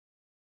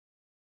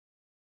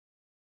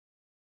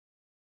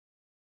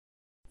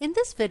In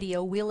this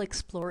video, we'll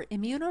explore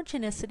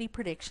immunogenicity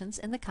predictions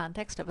in the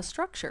context of a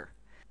structure.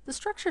 The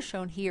structure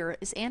shown here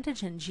is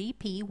antigen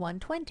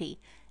GP120,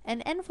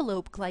 an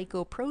envelope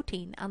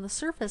glycoprotein on the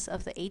surface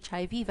of the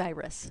HIV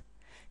virus.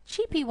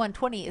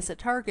 GP120 is a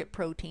target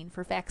protein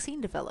for vaccine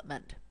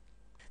development.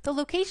 The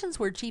locations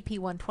where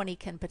GP120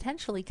 can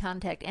potentially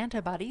contact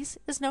antibodies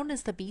is known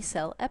as the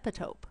B-cell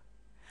epitope.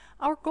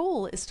 Our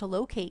goal is to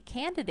locate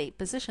candidate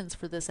positions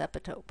for this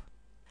epitope.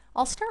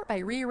 I'll start by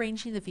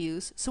rearranging the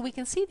views so we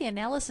can see the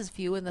analysis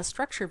view and the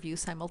structure view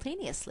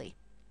simultaneously.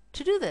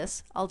 To do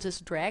this, I'll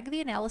just drag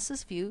the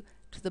analysis view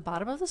to the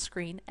bottom of the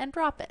screen and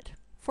drop it.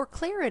 For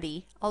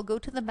clarity, I'll go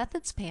to the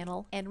Methods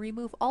panel and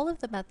remove all of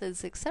the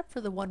methods except for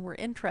the one we're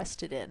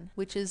interested in,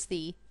 which is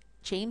the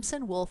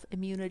Jameson-Wolf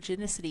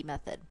immunogenicity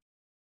method.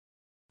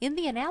 In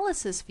the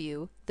analysis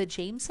view, the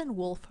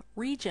Jameson-Wolf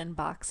region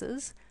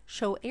boxes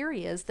show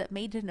areas that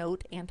may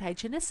denote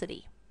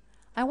antigenicity.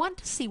 I want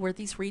to see where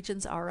these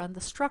regions are on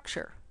the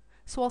structure,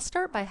 so I'll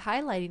start by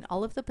highlighting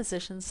all of the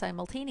positions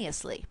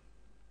simultaneously.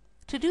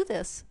 To do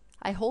this,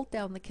 I hold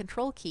down the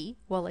Control key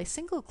while I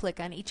single-click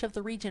on each of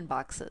the region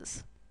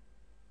boxes.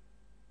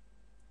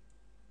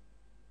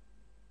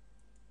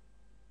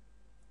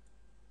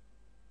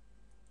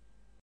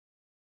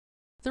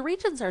 The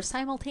regions are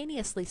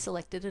simultaneously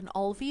selected in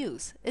all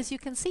views, as you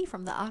can see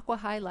from the aqua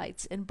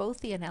highlights in both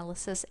the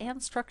analysis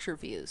and structure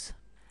views.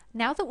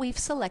 Now that we've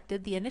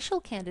selected the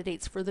initial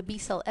candidates for the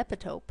B-cell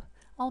epitope,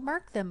 I'll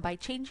mark them by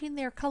changing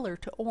their color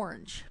to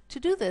orange. To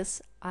do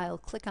this, I'll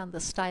click on the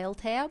Style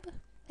tab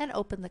and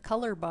open the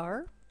color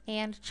bar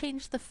and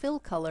change the fill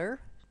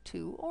color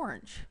to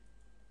orange.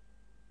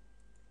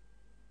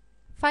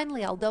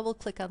 Finally, I'll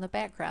double-click on the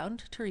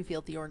background to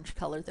reveal the orange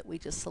color that we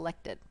just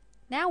selected.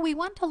 Now we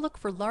want to look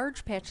for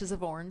large patches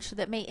of orange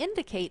that may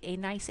indicate a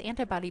nice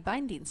antibody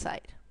binding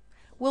site.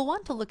 We'll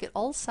want to look at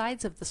all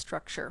sides of the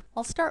structure.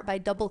 I'll start by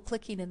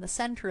double-clicking in the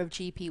center of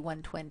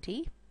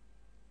GP120,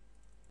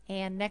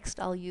 and next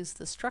I'll use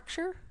the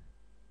Structure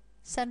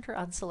Center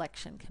on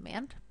Selection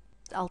command.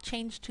 I'll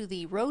change to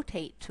the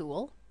Rotate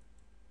tool,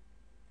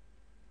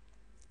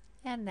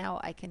 and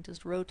now I can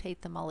just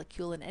rotate the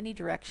molecule in any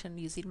direction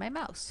using my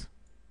mouse.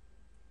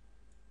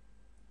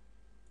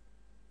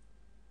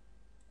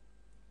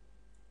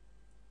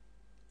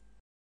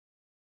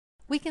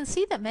 We can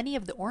see that many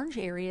of the orange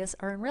areas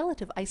are in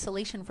relative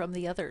isolation from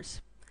the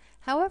others.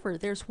 However,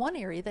 there's one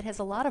area that has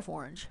a lot of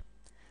orange.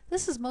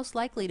 This is most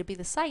likely to be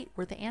the site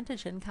where the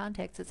antigen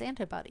contacts its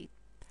antibody.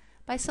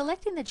 By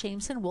selecting the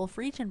Jameson-Wolf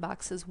region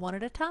boxes one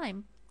at a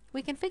time,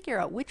 we can figure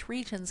out which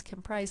regions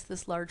comprise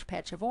this large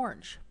patch of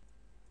orange.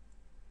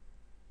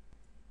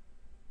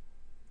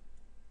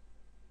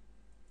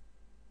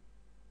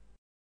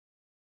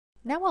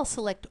 Now I'll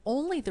select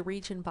only the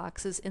region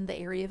boxes in the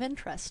area of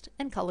interest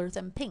and color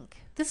them pink.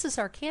 This is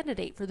our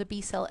candidate for the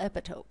B-cell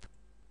epitope.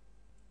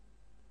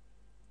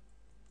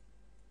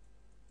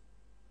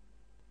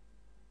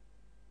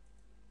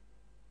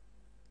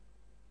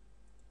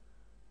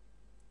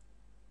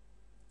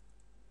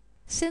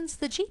 Since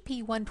the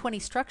GP120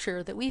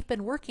 structure that we've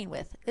been working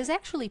with is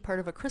actually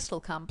part of a crystal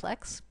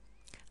complex,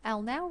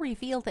 I'll now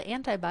reveal the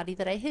antibody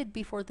that I hid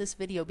before this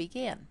video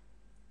began.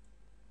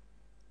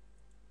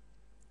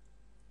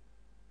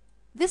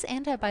 This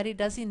antibody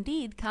does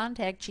indeed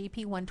contact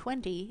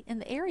GP120 in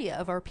the area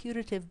of our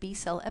putative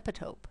B-cell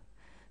epitope.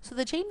 So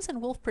the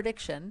Jameson-Wolf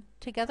prediction,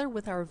 together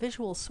with our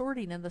visual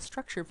sorting in the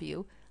structure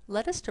view,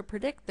 led us to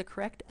predict the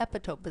correct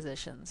epitope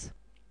positions.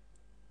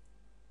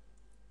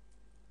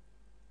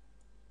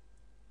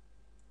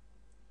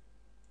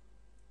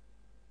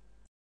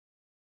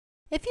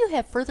 If you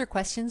have further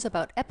questions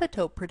about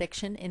epitope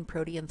prediction in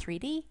Protean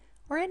 3D,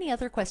 or any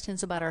other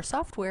questions about our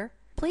software,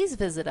 please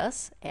visit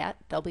us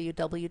at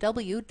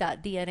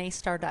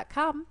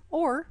www.DNASTAR.com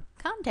or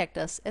contact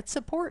us at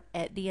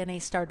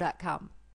support@DNASTAR.com.